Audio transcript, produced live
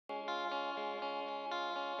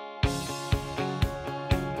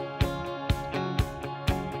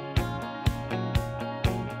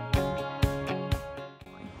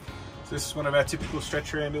So this is one of our typical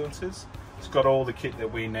stretcher ambulances. It's got all the kit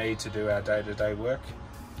that we need to do our day-to-day work.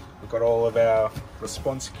 We've got all of our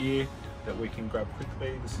response gear that we can grab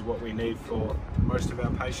quickly. This is what we need for most of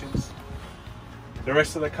our patients. The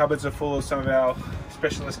rest of the cupboards are full of some of our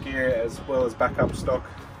specialist gear as well as backup stock.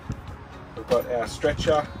 We've got our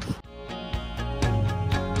stretcher.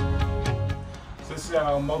 So this is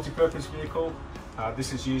our multi-purpose vehicle.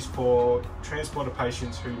 This is used for transport of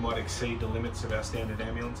patients who might exceed the limits of our standard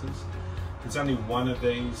ambulances. There's only one of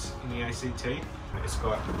these in the ACT. It's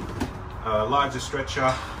got a larger stretcher,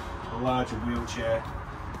 a larger wheelchair,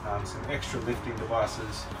 some extra lifting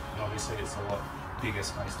devices, and obviously it's a lot bigger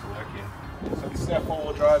space to work in. So this is our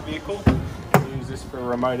four-wheel drive vehicle. We use this for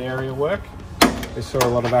remote area work. We saw a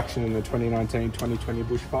lot of action in the 2019-2020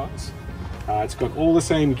 bushfires. It's got all the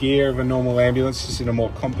same gear of a normal ambulance, just in a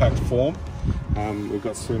more compact form. We've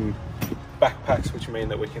got some backpacks, which mean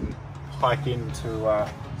that we can hike in to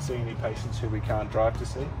see any patients who we can't drive to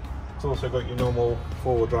see. It's also got your normal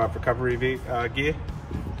four-wheel drive recovery gear.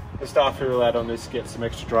 The staff who are allowed on this get some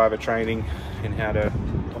extra driver training in how to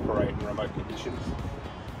operate in remote conditions.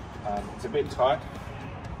 It's a bit tight,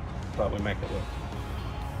 but we make it work.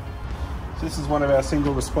 So this is one of our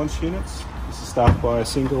single response units. This is staffed by a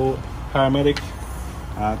single paramedic.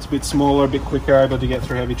 It's a bit smaller, a bit quicker, able to get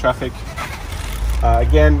through heavy traffic.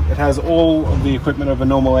 Again, it has all of the equipment of a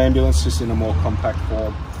normal ambulance, just in a more compact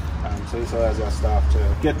form. So this allows our staff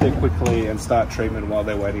to get there quickly and start treatment while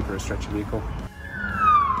they're waiting for a stretcher vehicle.